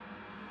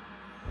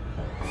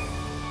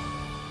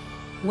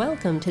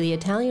Welcome to the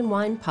Italian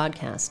Wine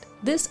Podcast.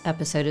 This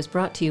episode is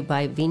brought to you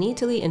by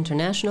Vinitaly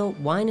International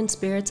Wine and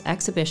Spirits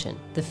Exhibition.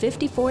 The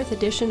 54th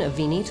edition of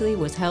Vinitaly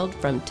was held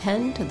from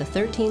 10 to the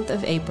 13th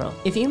of April.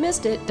 If you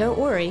missed it, don't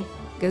worry.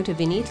 Go to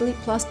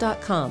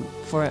vinitalyplus.com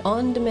for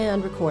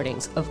on-demand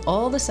recordings of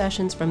all the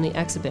sessions from the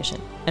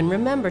exhibition. And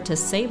remember to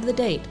save the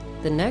date.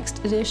 The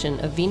next edition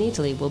of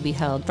Vinitaly will be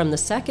held from the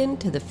 2nd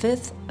to the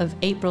 5th of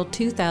April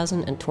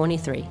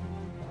 2023.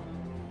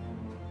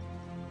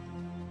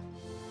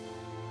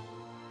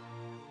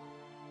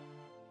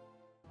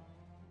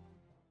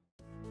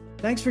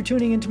 Thanks for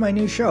tuning into my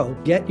new show,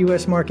 Get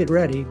U.S. Market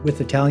Ready with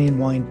Italian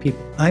Wine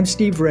People. I'm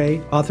Steve Ray,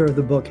 author of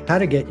the book, How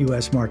to Get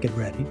U.S. Market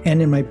Ready.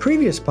 And in my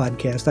previous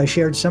podcast, I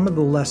shared some of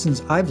the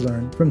lessons I've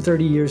learned from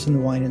 30 years in the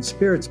wine and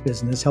spirits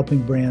business,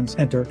 helping brands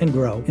enter and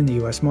grow in the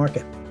U.S.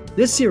 market.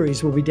 This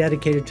series will be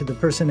dedicated to the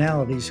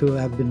personalities who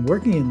have been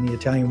working in the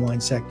Italian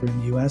wine sector in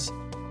the U.S.,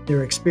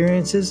 their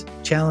experiences,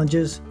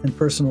 challenges, and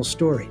personal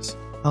stories.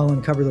 I'll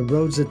uncover the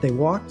roads that they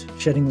walked,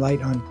 shedding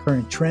light on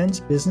current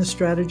trends, business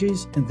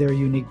strategies, and their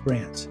unique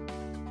brands.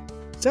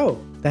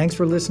 So, thanks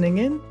for listening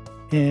in,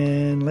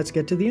 and let's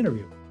get to the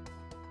interview.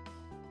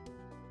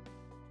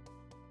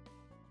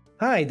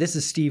 Hi, this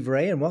is Steve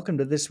Ray, and welcome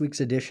to this week's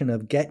edition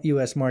of Get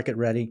U.S. Market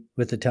Ready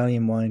with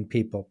Italian Wine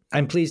People.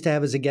 I'm pleased to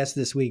have as a guest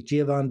this week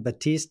Giovan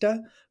Battista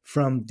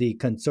from the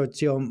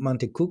Consorzio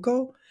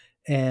Montecucco.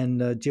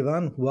 And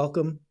Giovan,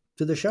 welcome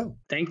to the show.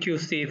 Thank you,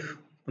 Steve.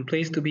 I'm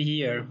pleased to be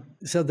here.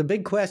 So the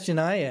big question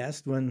I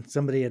asked when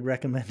somebody had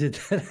recommended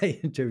that I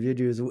interviewed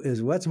you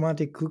is what's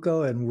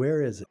Montecucco and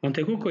where is it?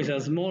 Montecucco is a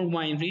small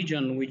wine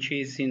region which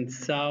is in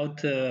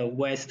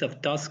southwest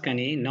of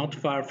Tuscany, not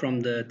far from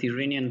the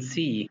Tyrrhenian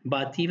Sea,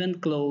 but even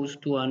close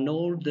to an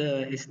old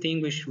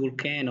extinguished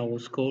volcano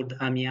called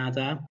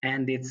Amiata,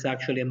 and it's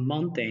actually a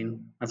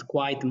mountain, a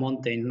quiet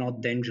mountain,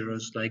 not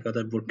dangerous like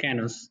other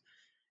volcanoes.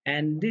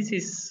 And this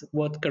is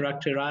what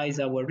characterizes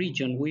our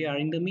region. We are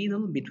in the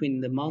middle between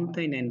the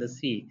mountain and the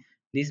sea.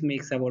 This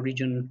makes our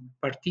region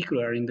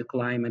particular in the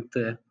climate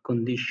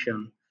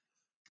condition.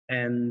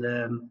 And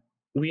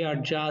we are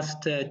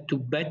just, to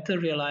better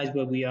realize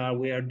where we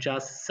are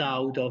just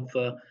south of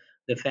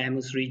the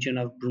famous region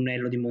of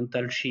Brunello di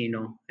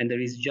Montalcino. And there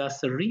is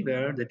just a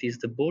river that is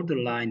the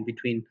borderline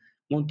between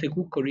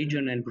Montecucco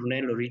region and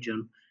Brunello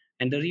region.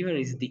 And the river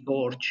is the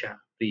Orcia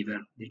River,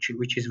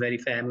 which is very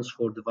famous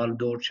for the Val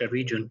d'Orcia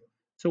region.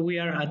 So we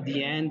are at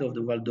the end of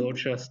the Val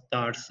d'Orcia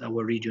starts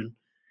our region,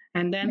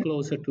 and then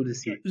closer to the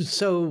sea.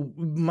 So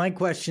my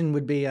question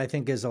would be, I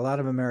think as a lot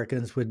of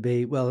Americans would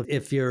be, well,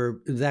 if you're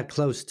that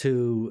close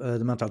to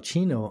the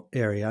Montalcino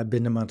area, I've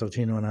been to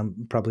Montalcino and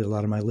I'm probably a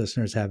lot of my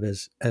listeners have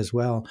as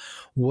well.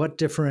 What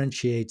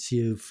differentiates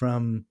you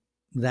from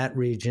that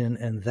region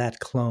and that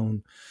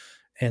clone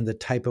and the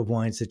type of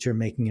wines that you're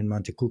making in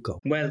Montecucco?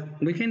 Well,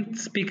 we can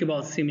speak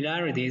about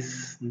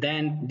similarities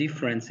than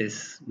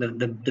differences.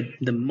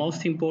 The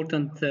most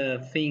important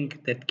thing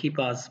that keep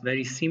us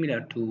very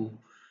similar to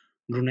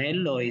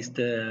Brunello is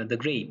the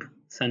grape.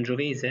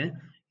 Sangiovese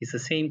is the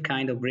same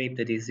kind of grape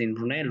that is in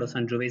Brunello,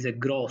 Sangiovese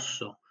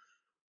Grosso.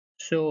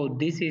 So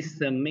this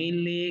is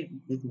mainly,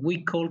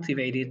 we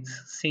cultivate it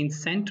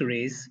since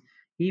centuries,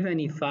 even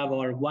if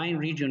our wine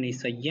region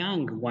is a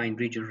young wine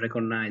region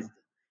recognized.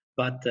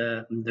 But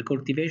the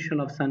cultivation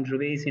of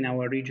Sangiovese in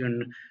our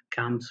region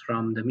comes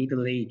from the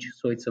Middle Age,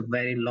 so it's a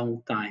very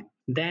long time.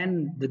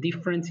 Then the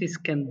differences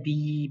can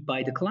be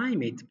by the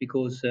climate,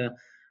 because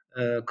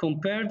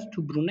compared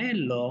to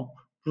Brunello,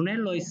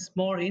 Brunello is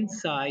more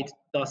inside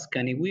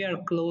Tuscany. We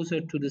are closer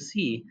to the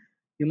sea.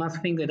 You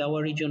must think that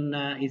our region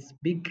is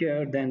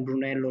bigger than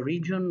Brunello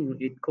region.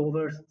 It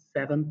covers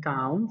 7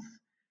 towns,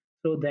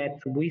 so that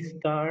we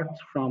start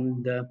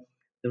from the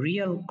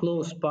real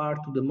close part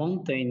to the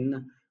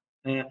mountain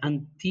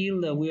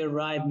until we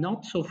arrive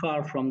not so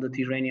far from the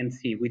Tyrrhenian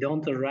Sea. We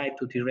don't arrive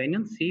to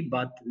Tyrrhenian Sea,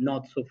 but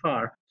not so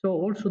far. So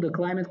also the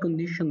climate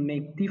condition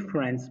make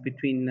difference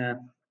between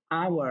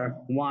our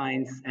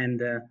wines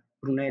and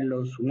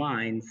Brunello's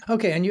wines.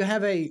 Okay, and you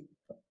have a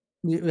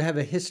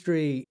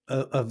history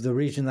of the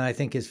region that I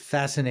think is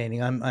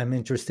fascinating. I'm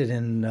interested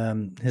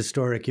in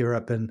historic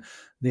Europe and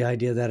the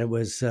idea that it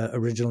was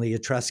originally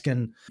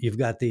Etruscan. You've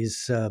got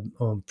these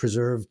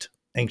preserved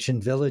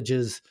ancient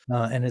villages,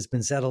 and it's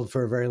been settled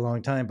for a very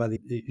long time by the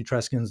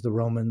Etruscans, the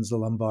Romans, the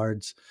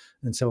Lombards,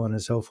 and so on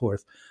and so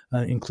forth,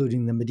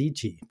 including the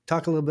Medici.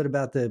 Talk a little bit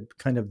about the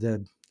kind of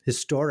the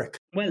historic.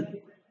 Well,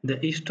 the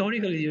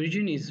historical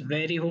origin is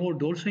very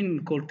old, also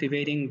in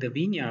cultivating the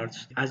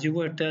vineyards. As you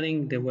were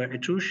telling, there were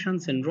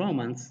Etruscans and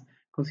Romans.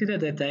 Consider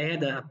that I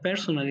had a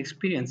personal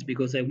experience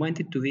because I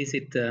wanted to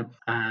visit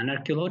an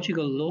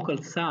archaeological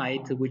local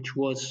site which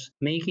was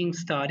making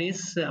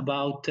studies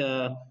about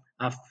a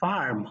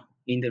farm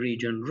in the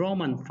region,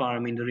 Roman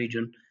farm in the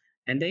region.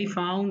 And they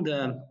found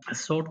a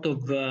sort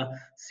of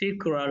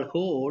circular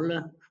hole,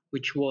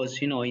 which was,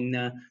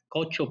 in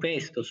coccio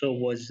pesto, so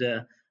was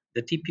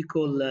the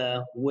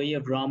typical way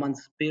of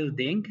Romans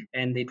building,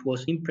 and it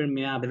was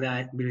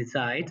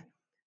impermeabilized.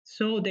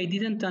 So they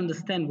didn't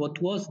understand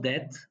what was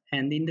that.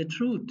 And in the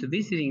truth,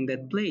 visiting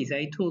that place,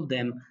 I told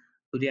them,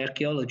 to the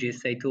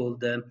archaeologists, I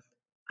told them,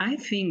 I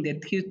think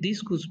that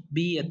this could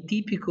be a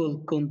typical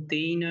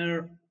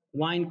container,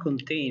 wine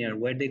container,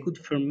 where they could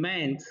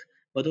ferment,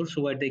 but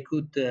also where they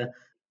could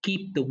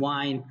keep the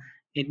wine.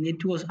 And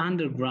it was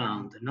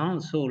underground, no?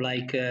 So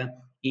like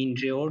in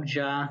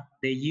Georgia,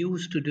 they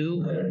used to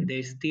do,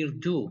 they still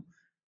do.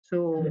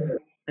 So,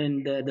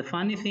 and the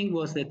funny thing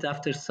was that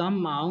after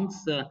some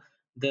months,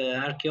 the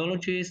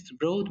archaeologists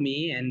brought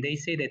me and they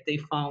say that they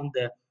found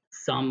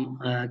some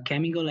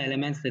chemical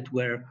elements that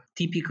were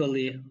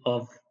typically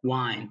of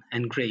wine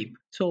and grape.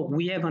 So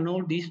we have an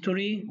old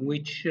history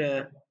which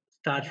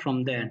starts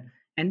from there.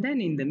 And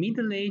then in the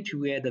Middle Age,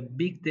 we had a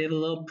big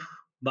develop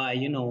by,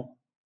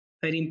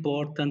 very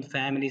important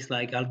families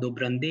like Aldo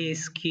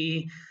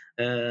Brandeschi,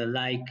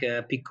 like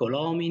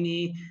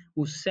Piccolomini,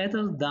 who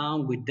settled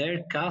down with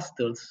their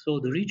castles. So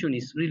the region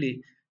is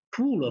really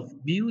full of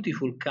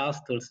beautiful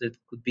castles that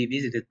could be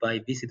visited by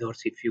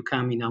visitors if you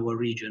come in our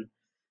region.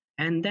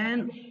 And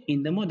then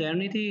in the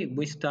modernity,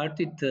 we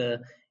started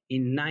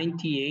in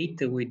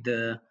 98 with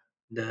the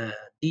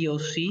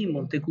DOC,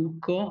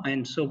 Montecucco,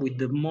 and so with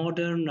the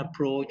modern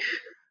approach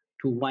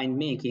to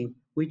winemaking,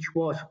 which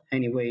was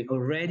anyway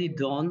already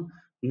done,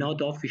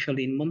 not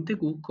officially in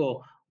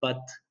Montecucco, but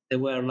there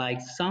were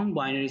like some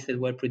wineries that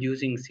were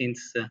producing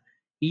since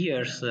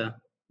years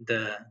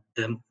the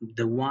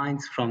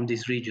wines from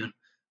this region.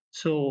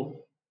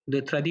 So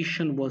the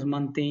tradition was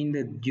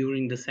maintained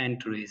during the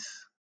centuries.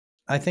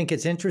 I think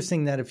it's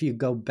interesting that if you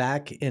go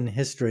back in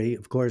history,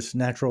 of course,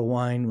 natural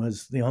wine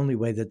was the only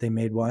way that they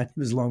made wine. It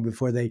was long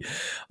before they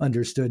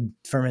understood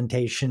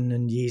fermentation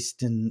and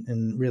yeast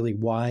and really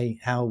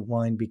how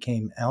wine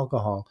became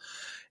alcohol.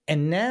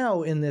 And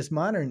now in this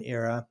modern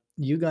era,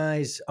 you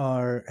guys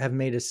have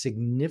made a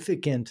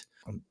significant,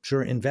 I'm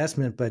sure,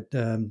 investment, but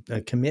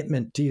a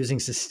commitment to using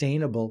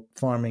sustainable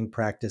farming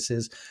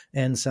practices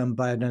and some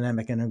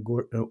biodynamic and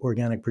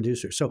organic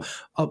producers. So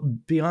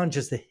beyond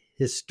just the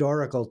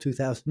historical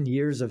 2,000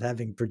 years of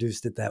having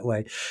produced it that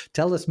way,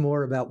 tell us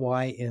more about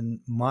why in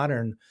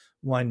modern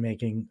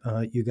winemaking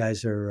you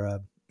guys are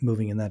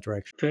moving in that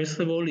direction. First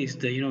of all, is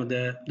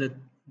the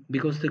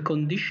because the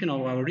condition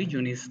of our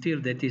region is still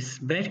that is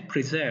very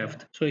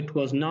preserved. So it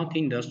was not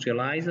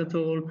industrialized at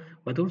all,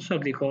 but also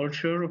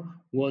agriculture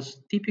was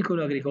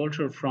typical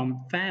agriculture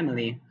from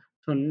family.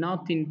 So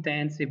not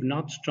intensive,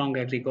 not strong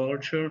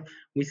agriculture.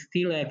 We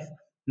still have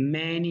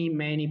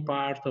many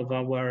parts of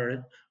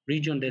our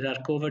region that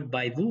are covered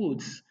by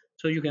woods.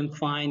 So you can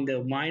find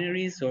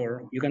wineries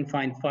or you can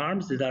find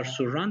farms that are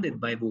surrounded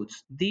by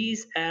woods.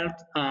 These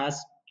helped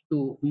us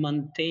to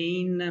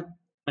maintain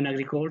an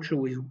agriculture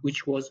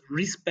which was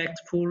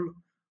respectful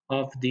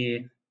of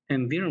the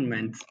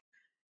environment,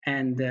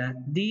 and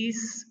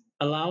this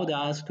allowed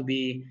us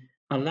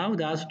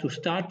to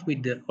start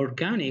with the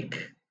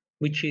organic,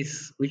 which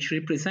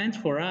represents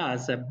for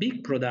us a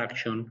big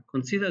production.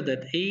 Consider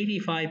that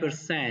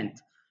 85%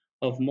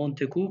 of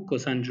Montecucco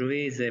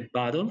Sangiovese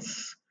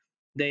bottles,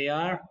 they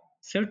are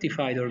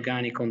certified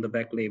organic on the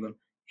back label.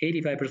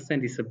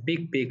 85% is a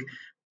big.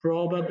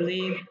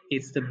 Probably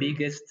it's the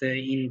biggest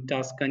in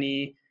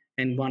Tuscany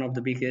and one of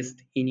the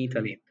biggest in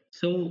Italy.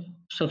 So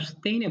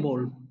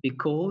sustainable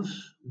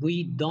because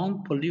we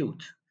don't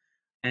pollute,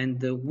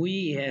 and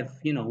we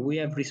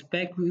have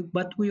respect,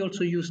 but we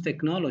also use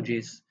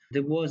technologies.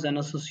 There was an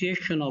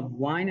association of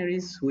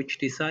wineries which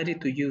decided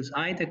to use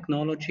high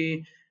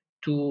technology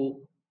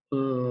to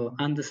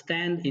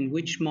understand in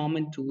which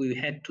moment we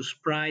had to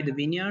spray the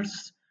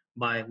vineyards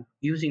by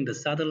using the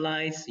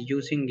satellites,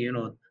 using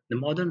the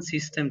modern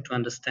system to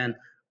understand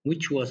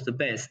which was the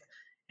best.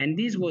 And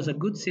this was a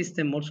good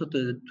system also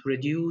to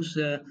reduce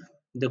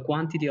the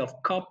quantity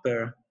of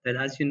copper that,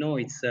 as you know,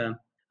 it's a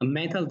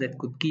metal that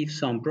could give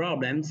some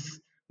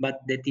problems, but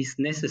that is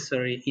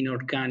necessary in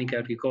organic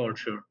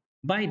agriculture.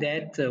 By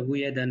that,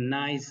 we had a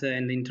nice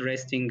and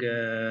interesting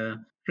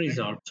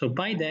result. So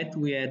by that,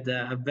 we had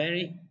a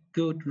very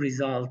good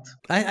result.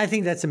 I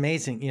think that's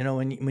amazing. You know,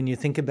 when you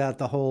think about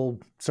the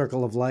whole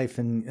circle of life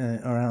and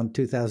around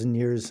 2,000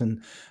 years,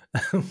 and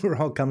we're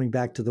all coming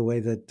back to the way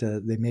that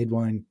they made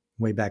wine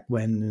way back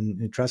when in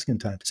Etruscan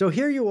times. So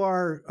here you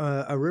are,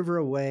 a river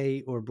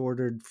away or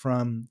bordered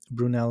from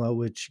Brunello,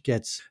 which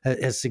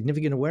has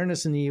significant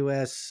awareness in the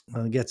U.S.,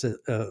 gets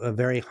a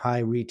very high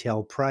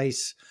retail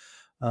price.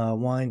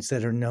 Wines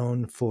that are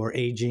known for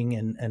aging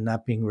and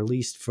not being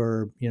released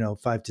for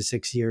 5 to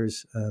 6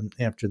 years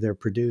after they're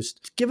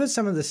produced. Give us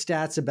some of the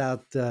stats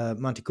about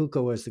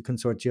Montecucco as the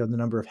consortio, the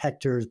number of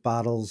hectares,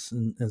 bottles,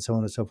 and so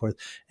on and so forth.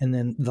 And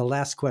then the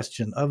last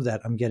question of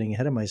that, I'm getting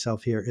ahead of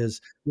myself here,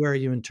 is where are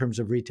you in terms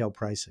of retail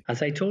pricing?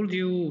 As I told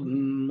you,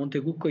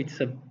 Montecucco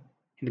it's a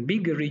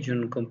big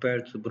region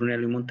compared to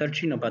Brunello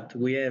Montalcino, but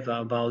we have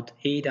about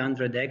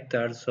 800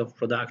 hectares of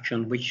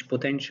production, which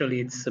potentially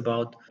it's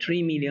about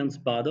 3 million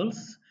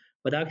bottles,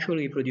 but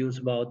actually produce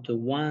about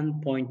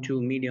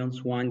 1.2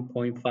 millions,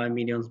 1.5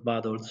 million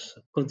bottles.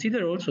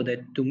 Consider also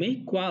that to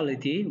make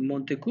quality,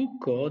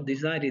 Montecucco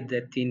decided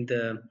that in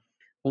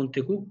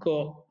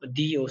Montecucco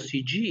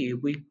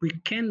DOCG, we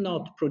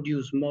cannot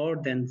produce more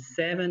than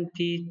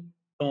 70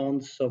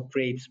 tons of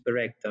grapes per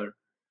hectare.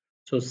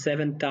 So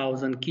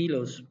 7,000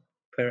 kilos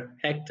per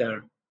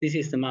hectare. This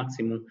is the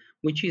maximum,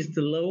 which is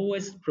the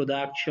lowest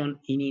production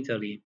in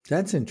Italy.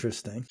 That's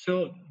interesting.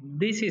 So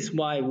this is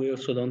why we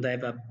also don't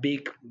have a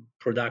big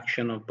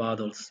production of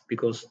bottles,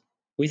 because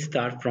we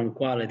start from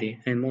quality.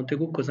 And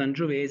Montecucco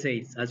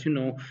Sangiovese, as you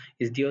know,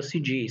 is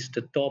DOCG, is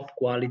the top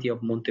quality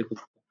of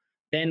Montecucco.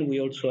 Then we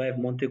also have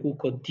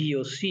Montecucco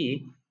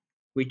DOC,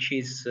 which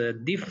is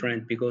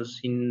different because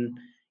in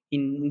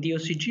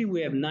DOCG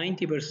we have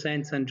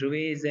 90%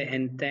 Sangiovese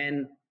and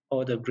 10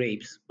 other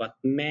grapes, but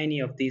many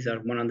of these are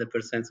 100%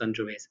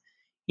 Sangiovese.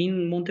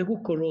 In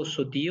Montecucco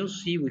Rosso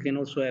DOC, we can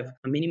also have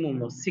a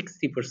minimum of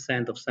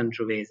 60% of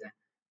Sangiovese.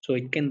 So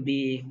it can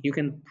be, you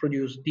can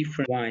produce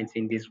different wines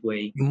in this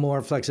way.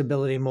 More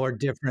flexibility, more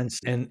difference,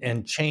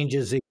 and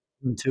changes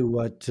into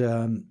what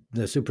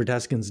the Super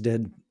Tuscans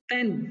did.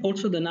 And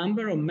also the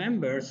number of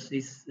members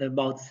is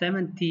about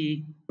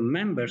 70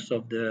 members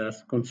of the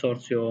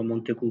Consorzio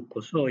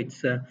Montecucco. So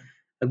it's a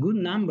good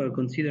number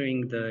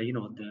considering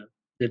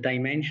the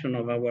dimension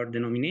of our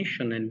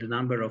denomination and the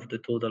number of the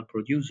total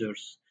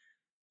producers.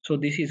 So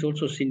this is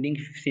also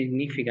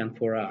significant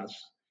for us.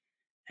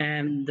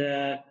 And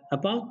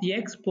about the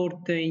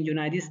export in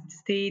United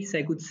States,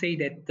 I could say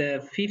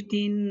that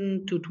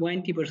 15 to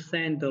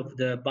 20% of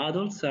the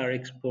bottles are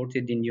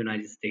exported in the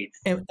United States.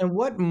 And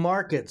what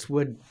markets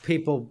would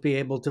people be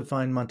able to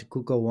find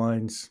Montecucco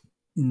wines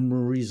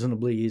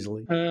reasonably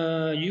easily?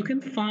 You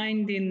can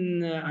find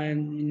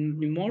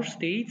in more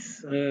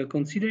states,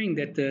 considering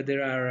that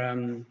there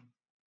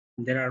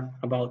are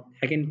about,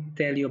 I can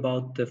tell you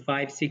about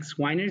 5, 6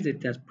 wineries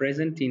that are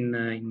present in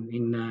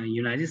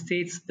United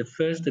States.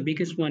 The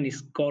biggest one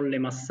is Colle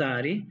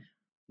Massari,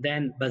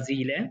 then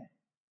Basile,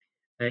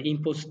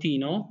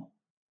 Impostino,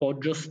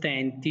 Poggio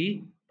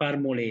Stenti,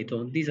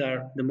 Parmoleto. These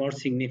are the more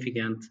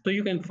significant. So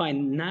you can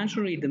find,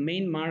 naturally, the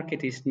main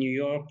market is New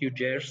York, New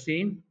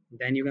Jersey.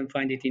 Then you can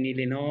find it in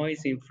Illinois,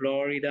 in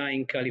Florida,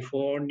 in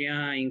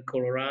California, in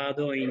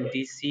Colorado, in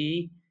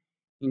DC,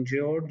 in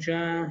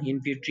Georgia,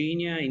 in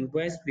Virginia, in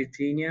West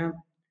Virginia,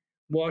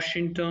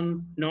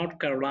 Washington, North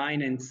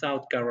Carolina, and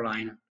South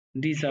Carolina.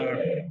 These are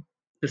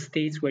the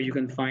states where you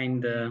can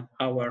find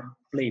our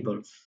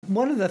labels.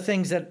 One of the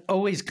things that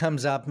always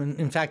comes up, and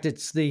in fact,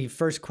 it's the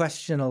first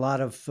question a lot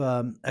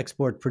of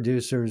export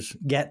producers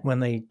get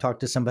when they talk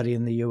to somebody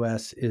in the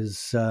U.S.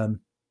 is,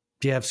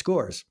 do you have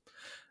scores?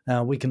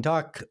 We can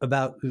talk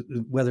about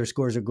whether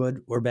scores are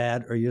good or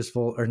bad or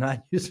useful or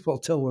not useful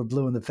till we're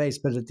blue in the face.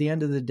 But at the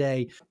end of the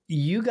day,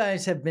 you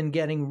guys have been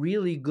getting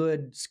really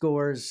good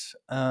scores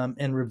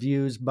and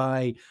reviews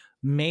by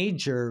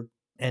major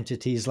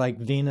entities like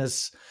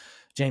Venus,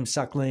 James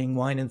Suckling,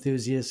 Wine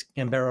Enthusiast,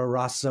 Gambero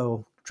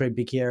Rosso, Tre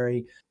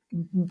Bicchieri.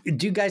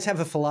 Do you guys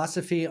have a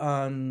philosophy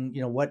on,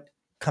 what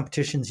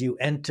competitions you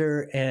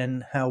enter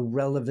and how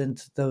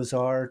relevant those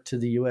are to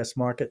the U.S.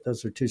 market?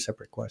 Those are two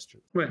separate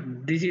questions. Well,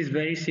 this is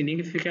very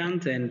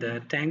significant, and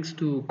thanks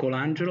to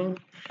Colangelo,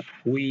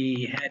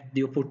 we had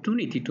the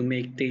opportunity to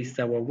make taste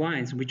our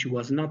wines, which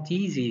was not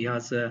easy.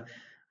 As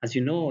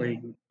you know,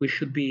 we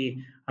should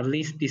be at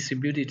least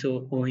distributed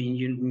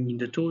in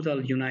the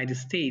total United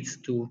States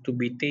to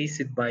be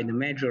tasted by the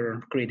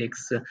major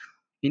critics.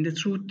 In the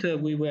truth,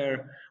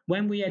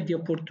 when we had the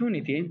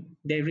opportunity,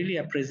 they really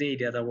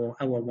appreciated our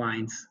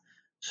wines.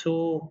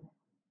 So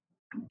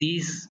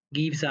this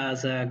gives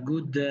us a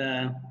good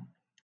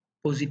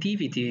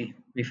positivity,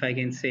 if I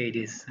can say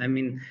this. I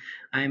mean,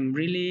 I'm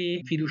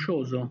really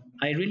fiducioso.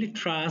 I really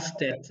trust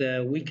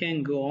that we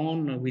can go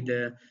on with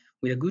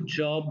a good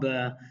job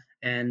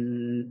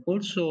and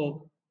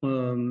also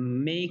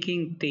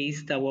making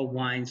taste our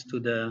wines to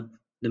the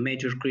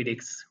major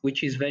critics,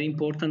 which is very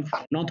important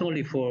not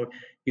only for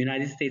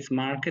United States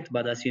market,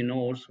 but as you know,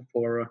 also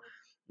for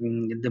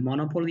the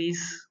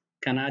monopolies,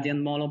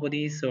 Canadian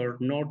monopolies or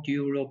North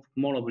Europe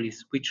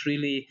monopolies, which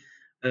really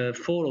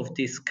follow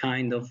this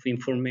kind of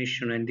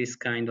information and this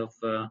kind of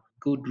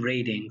good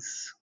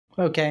ratings.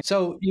 Okay.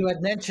 So you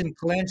had mentioned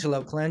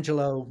Colangelo.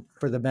 Colangelo,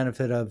 for the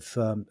benefit of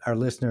our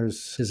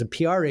listeners, is a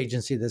PR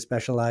agency that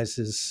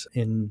specializes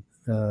in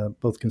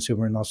both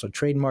consumer and also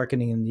trade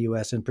marketing in the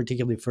U.S., and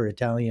particularly for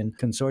Italian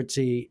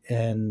consortii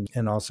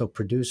and also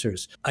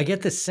producers. I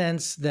get the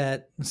sense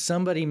that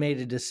somebody made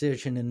a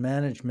decision in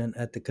management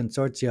at the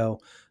Consorzio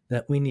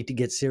that we need to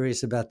get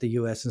serious about the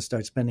U.S. and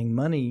start spending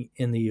money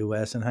in the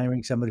U.S. and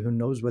hiring somebody who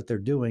knows what they're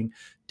doing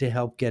to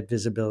help get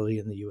visibility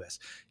in the U.S.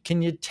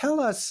 Can you tell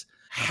us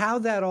how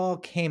that all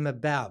came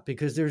about?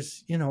 Because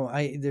there's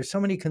so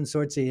many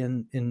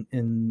consortia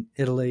in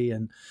Italy,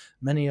 and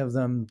many of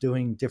them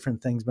doing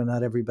different things, but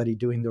not everybody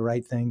doing the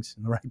right things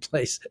in the right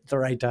place at the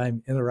right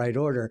time in the right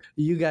order.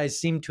 You guys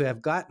seem to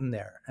have gotten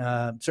there,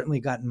 certainly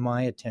gotten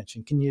my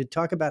attention. Can you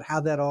talk about how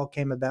that all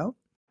came about?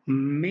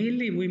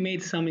 Mainly, we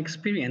made some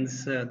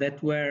experience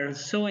that were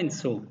so and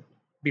so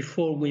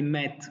before we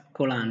met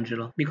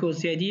Colangelo, because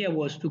the idea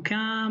was to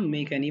come,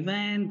 make an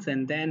event,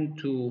 and then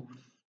to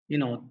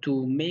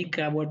to make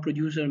our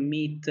producer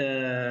meet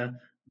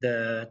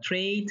the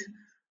trade,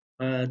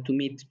 to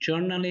meet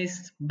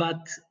journalists,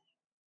 but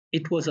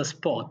it was a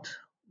spot.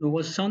 It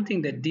was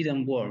something that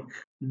didn't work.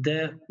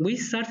 We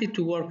started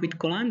to work with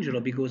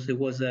Colangelo because there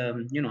was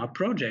a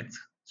project.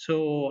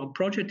 So a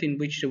project in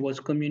which there was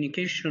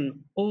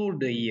communication all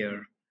the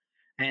year,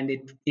 and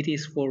it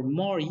is for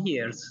more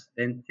years.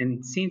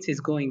 And since it's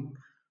going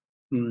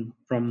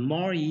from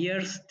more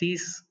years,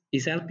 this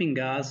is helping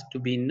us to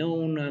be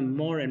known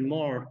more and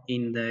more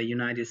in the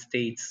United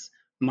States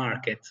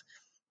market.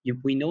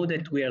 We know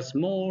that we are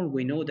small.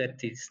 We know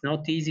that it's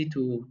not easy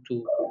to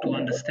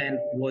understand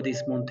what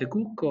is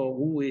Montecucco,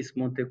 who is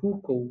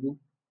Montecucco,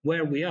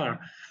 where we are.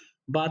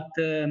 But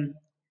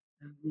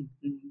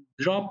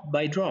drop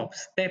by drop,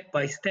 step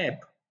by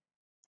step,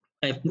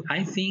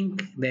 I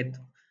think that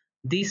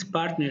this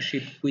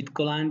partnership with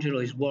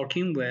Colangelo is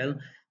working well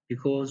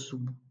because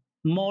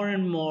more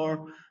and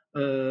more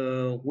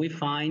we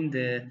find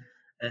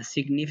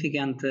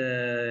significant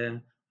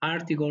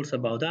articles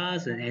about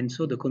us, and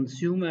so the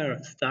consumer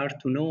start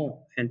to know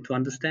and to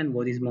understand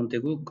what is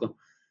Montecucco.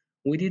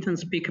 We didn't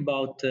speak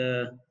about.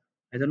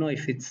 I don't know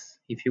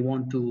if you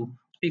want to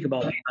speak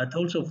about it, but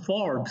also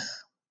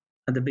Forbes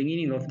at the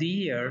beginning of the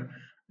year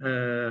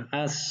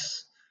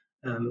as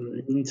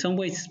in some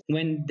ways,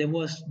 when there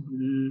was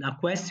a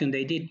question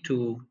they did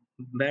to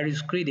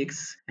various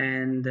critics,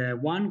 and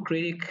one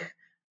critic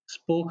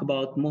spoke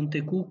about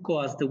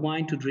Montecucco as the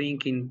wine to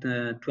drink in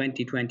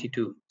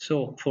 2022.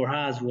 So for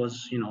us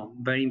was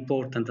very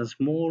important. A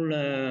small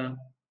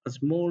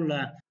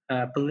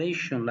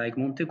appellation like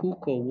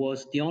Montecucco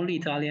was the only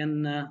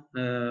Italian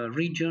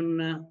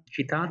region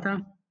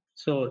citata.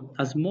 So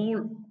a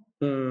small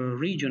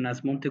region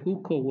as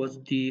Montecucco was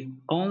the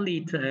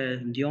only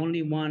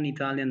one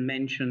Italian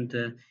mentioned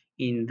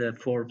in the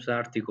Forbes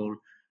article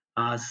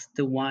as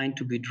the wine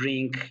to be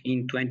drink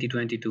in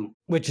 2022.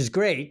 Which is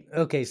great.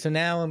 Okay, so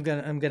now I'm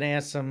gonna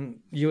ask some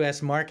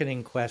U.S.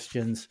 marketing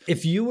questions.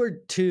 If you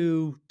were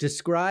to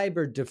describe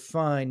or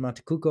define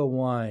Montecucco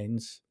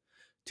wines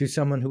to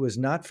someone who is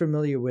not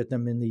familiar with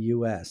them in the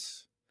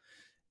U.S.,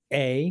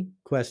 A,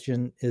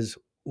 question is,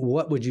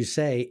 what would you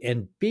say?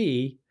 And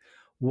B,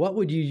 what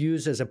would you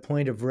use as a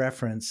point of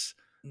reference?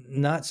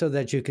 Not so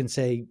that you can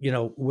say,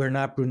 we're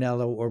not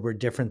Brunello or we're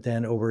different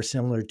than or we're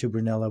similar to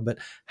Brunello, but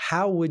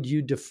how would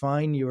you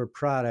define your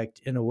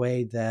product in a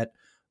way that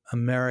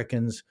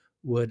Americans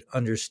would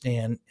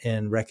understand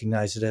and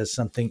recognize it as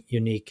something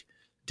unique,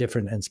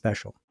 different, and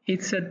special?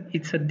 It's a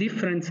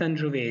different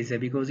Sangiovese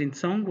because in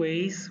some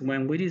ways,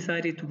 when we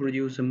decided to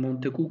produce a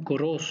Montecucco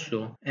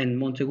Rosso and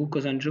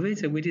Montecucco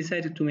Sangiovese, we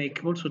decided to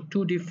make also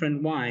two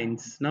different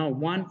wines. Now,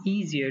 one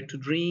easier to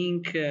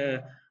drink,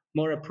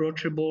 more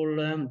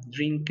approachable,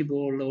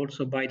 drinkable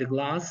also by the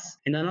glass,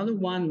 and another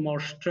one more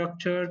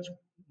structured,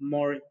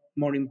 more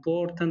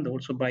important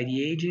also by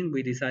the aging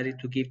we decided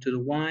to give to the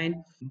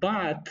wine.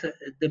 But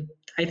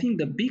I think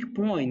the big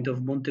point of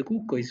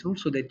Montecucco is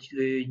also that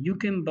you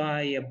can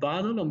buy a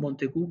bottle of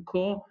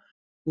Montecucco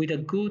with a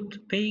good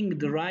paying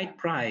the right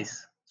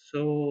price.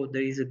 So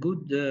there is a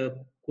good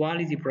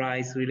quality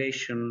price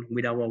relation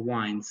with our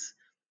wines,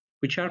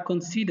 which are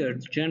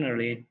considered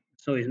generally,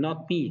 so it's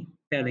not me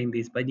telling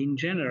this, but in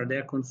general,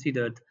 they're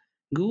considered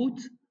good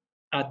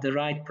at the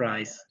right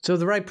price. So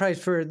the right price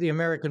for the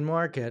American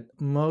market,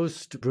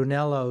 most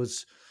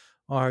Brunellos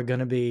are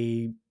going to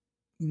be,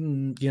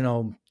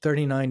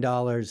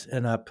 $39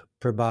 and up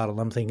per bottle.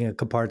 I'm thinking of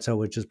Caparzo,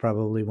 which is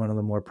probably one of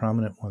the more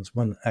prominent ones.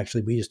 One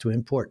actually we used to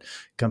import,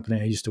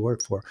 company I used to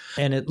work for.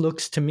 And it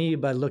looks to me,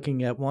 by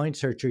looking at Wine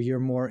Searcher, you're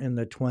more in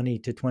the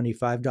 $20 to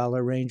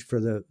 $25 range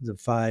for the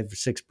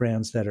 5-6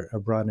 brands that are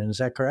brought in. Is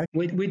that correct?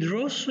 With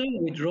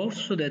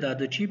Rosso, that are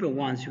the cheaper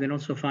ones, you can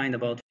also find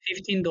about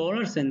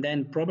 $15, and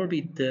then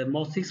probably the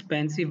most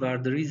expensive are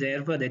the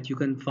Riserva that you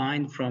can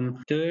find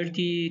from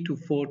 $30 to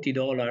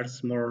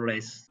 $40 more or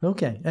less.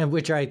 Okay, and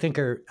which I think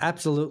are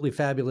absolutely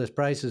fabulous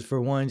prices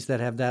for wines that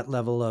have that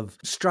level of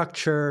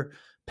structure,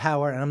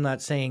 power. And I'm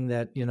not saying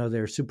that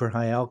they're super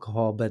high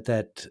alcohol, but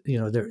that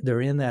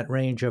they're in that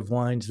range of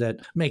wines that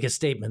make a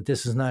statement.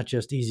 This is not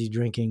just easy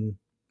drinking,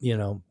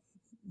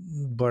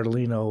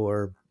 Bartolino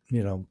or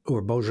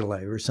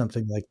Beaujolais or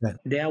something like that.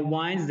 There are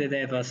wines that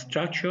have a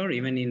structure,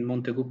 even in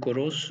Montecucco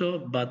Rosso,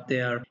 but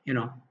they are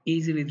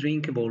easily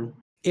drinkable.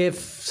 If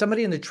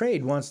somebody in the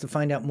trade wants to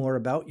find out more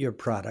about your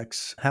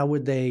products, how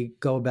would they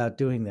go about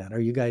doing that? Are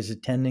you guys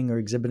attending or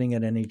exhibiting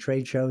at any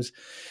trade shows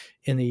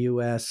in the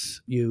U.S.?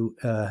 You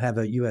have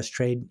a U.S.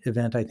 trade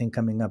event, I think,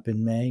 coming up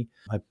in May.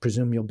 I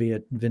presume you'll be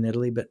at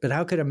Vinitaly. But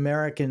how could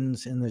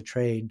Americans in the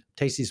trade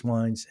taste these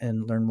wines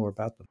and learn more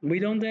about them? We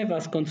don't have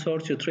as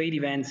consortium trade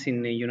events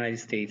in the United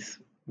States.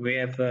 We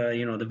have,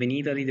 the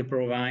Vinitaly, the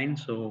ProWein,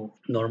 so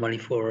normally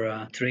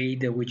for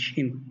trade which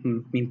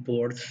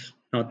imports,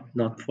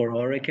 not for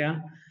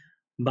Horeca.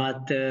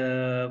 But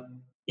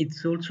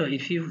it's also,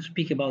 if you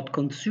speak about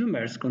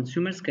consumers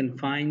can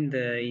find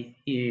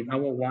our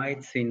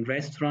wines in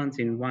restaurants,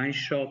 in wine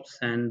shops,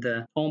 and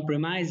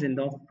on-premise and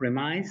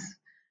off-premise.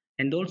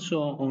 And also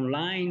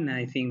online,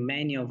 I think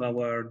many of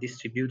our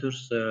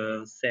distributors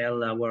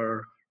sell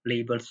our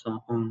labels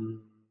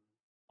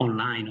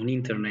online, on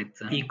internet,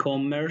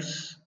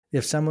 e-commerce.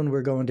 If someone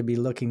were going to be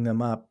looking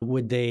them up,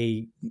 would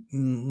they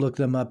look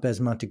them up as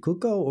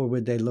Montecucco, or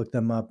would they look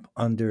them up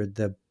under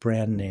the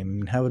brand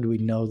name? How would we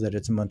know that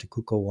it's a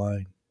Montecucco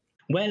wine?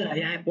 Well,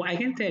 I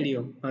can tell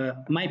you,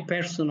 my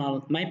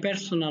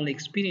personal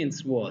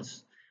experience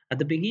was, at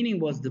the beginning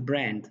was the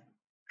brand.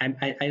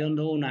 I don't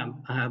own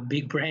a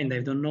big brand.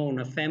 I don't own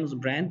a famous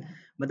brand,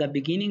 but the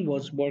beginning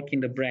was working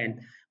the brand.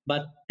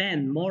 But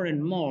then more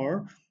and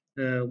more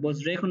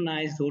was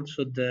recognized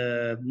also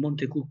the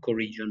Montecucco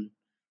region.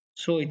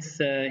 So it's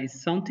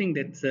something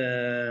that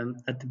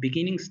at the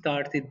beginning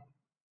started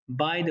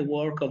by the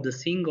work of the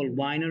single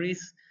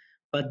wineries,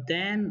 but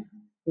then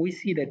we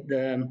see that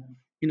the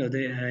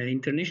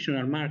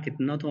international market,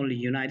 not only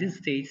United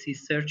States,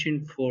 is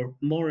searching for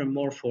more and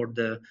more for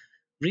the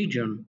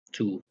region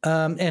too.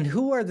 And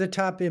who are the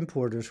top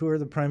importers? Who are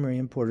the primary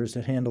importers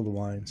that handle the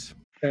wines?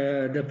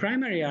 The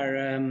primary are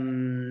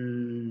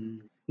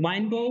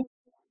Winebow.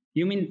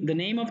 You mean the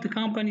name of the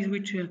companies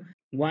which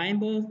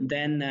Winebow?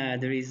 Then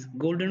there is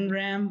Golden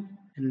Ram,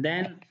 and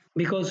then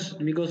because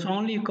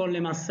only Colle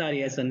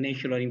Massari as a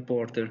natural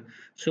importer.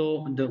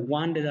 So the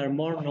one that are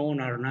more known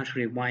are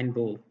naturally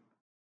Winebow.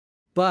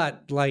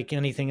 But like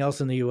anything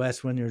else in the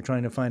U.S., when you're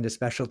trying to find a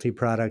specialty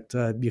product,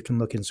 you can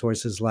look in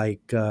sources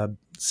like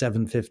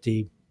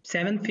 750.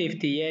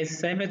 750, yes,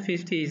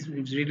 750 is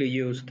really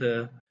used.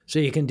 So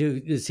you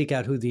can seek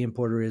out who the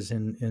importer is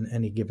in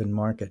any given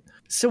market.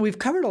 So we've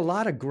covered a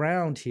lot of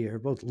ground here,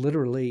 both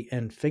literally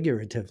and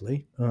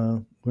figuratively.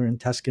 We're in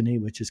Tuscany,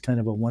 which is kind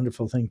of a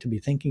wonderful thing to be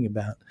thinking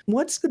about.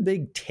 What's the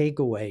big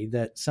takeaway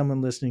that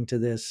someone listening to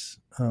this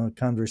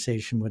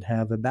conversation would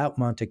have about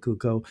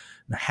Montecucco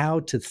and how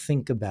to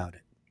think about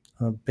it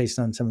based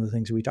on some of the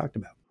things we talked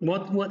about?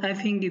 What I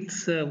think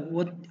it's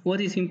what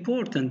is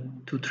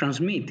important to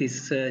transmit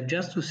is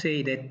just to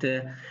say that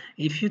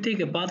if you take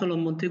a bottle of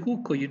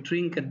Montecucco, you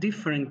drink a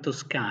different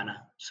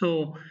Toscana.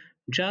 So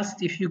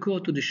just if you go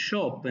to the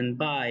shop and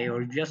buy,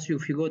 or just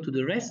if you go to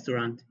the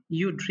restaurant,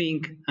 you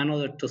drink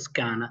another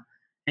Toscana,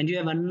 and you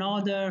have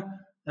another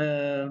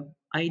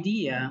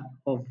idea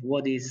of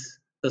what is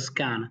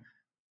Toscana.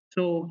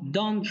 So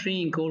don't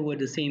drink always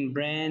the same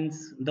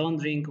brands, don't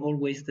drink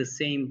always the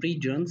same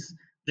regions,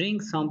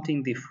 drink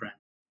something different.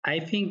 I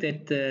think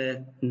that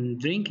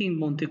drinking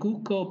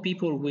Montecucco,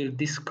 people will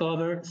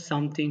discover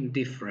something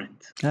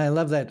different. I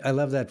love that. I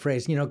love that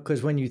phrase,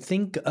 because when you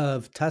think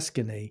of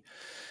Tuscany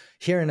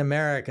here in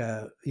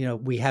America,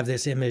 we have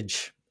this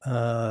image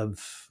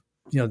of,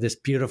 this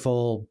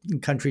beautiful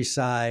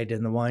countryside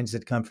and the wines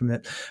that come from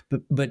it.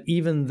 But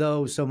even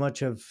though so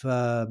much of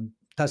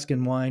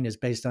Tuscan wine is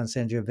based on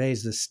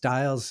Sangiovese, the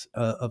styles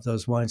of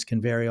those wines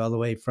can vary all the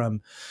way from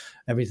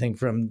everything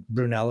from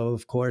Brunello,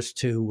 of course,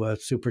 to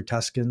Super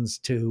Tuscans,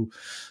 to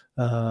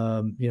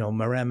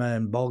Maremma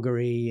and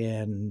Bulgari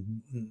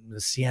and the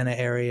Siena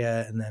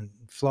area, and then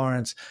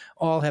Florence.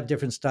 All have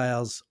different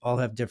styles, all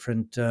have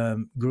different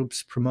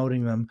groups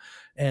promoting them,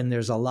 and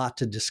there's a lot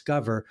to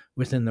discover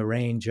within the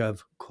range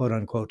of quote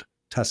unquote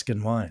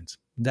Tuscan wines.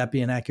 Would that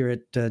be an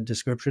accurate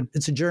description?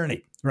 It's a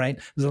journey, right?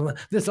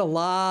 There's a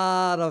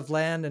lot of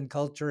land and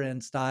culture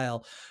and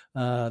style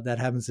that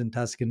happens in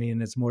Tuscany,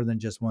 and it's more than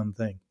just one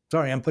thing.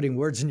 Sorry, I'm putting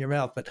words in your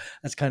mouth, but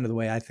that's kind of the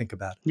way I think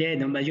about it. Yeah,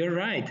 no, but you're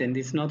right. And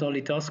it's not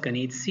only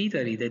Tuscany, it's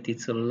Italy, that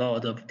it's a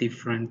lot of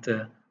different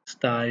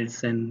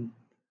styles and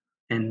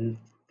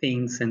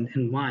things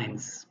and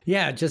wines.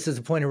 Yeah, just as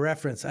a point of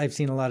reference, I've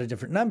seen a lot of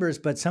different numbers,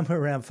 but somewhere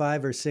around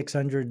 500 or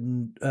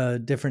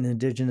 600 different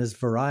indigenous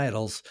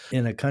varietals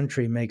in a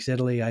country makes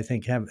Italy, I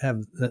think, have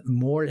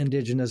more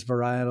indigenous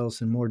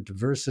varietals and more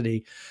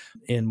diversity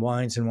in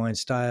wines and wine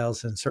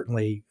styles, and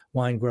certainly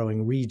wine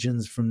growing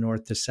regions from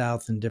north to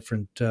south and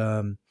different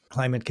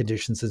climate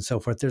conditions and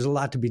so forth. There's a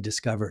lot to be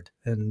discovered.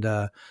 And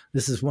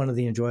this is one of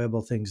the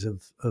enjoyable things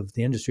of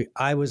the industry.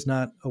 I was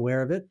not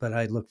aware of it, but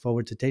I look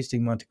forward to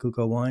tasting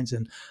Montecucco wines,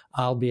 and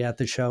I'll be at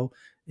the show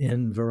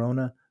in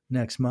Verona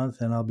next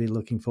month, and I'll be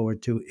looking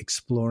forward to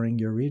exploring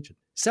your region.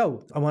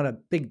 So I want a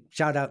big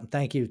shout out and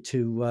thank you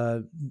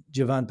to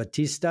Giovan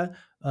Battista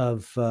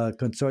of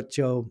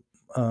Consorzio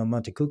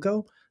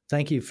Montecucco.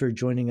 Thank you for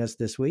joining us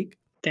this week.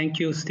 Thank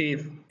you,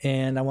 Steve.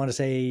 And I want to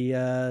say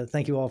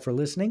thank you all for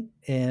listening.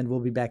 And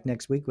we'll be back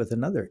next week with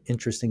another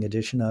interesting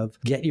edition of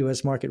Get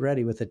U.S. Market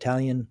Ready with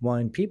Italian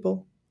Wine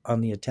People on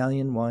the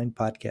Italian Wine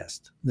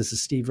Podcast. This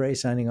is Steve Ray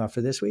signing off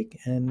for this week,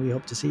 and we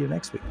hope to see you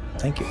next week.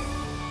 Thank you.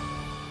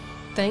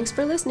 Thanks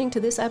for listening to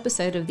this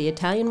episode of the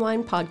Italian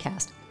Wine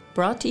Podcast,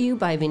 brought to you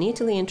by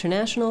Vinitaly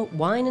International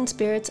Wine and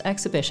Spirits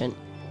Exhibition,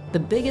 the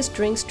biggest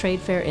drinks trade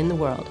fair in the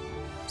world.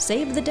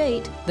 Save the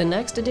date! The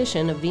next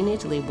edition of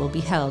Vinitaly will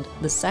be held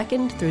the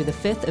 2nd through the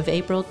 5th of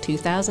April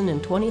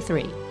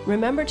 2023.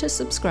 Remember to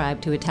subscribe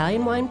to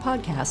Italian Wine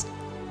Podcast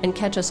and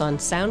catch us on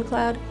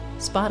SoundCloud,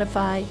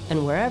 Spotify,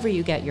 and wherever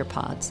you get your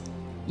pods.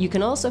 You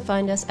can also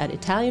find us at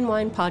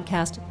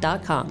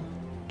ItalianWinePodcast.com.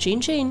 Chin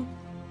chin!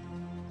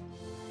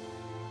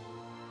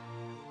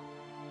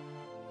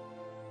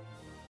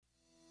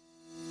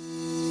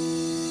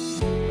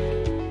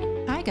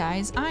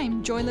 guys.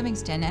 I'm Joy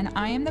Livingston, and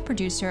I am the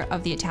producer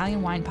of the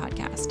Italian Wine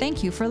Podcast.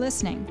 Thank you for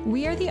listening.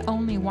 We are the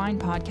only wine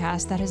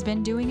podcast that has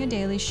been doing a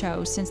daily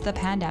show since the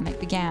pandemic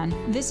began.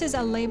 This is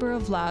a labor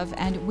of love,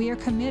 and we are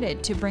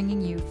committed to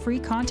bringing you free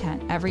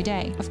content every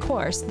day. Of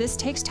course, this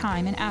takes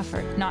time and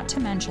effort, not to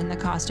mention the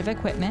cost of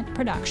equipment,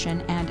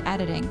 production, and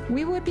editing.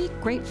 We would be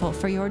grateful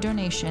for your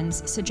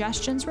donations,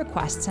 suggestions,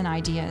 requests, and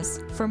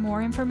ideas. For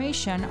more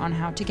information on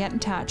how to get in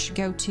touch,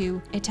 go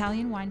to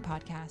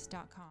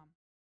ItalianWinePodcast.com.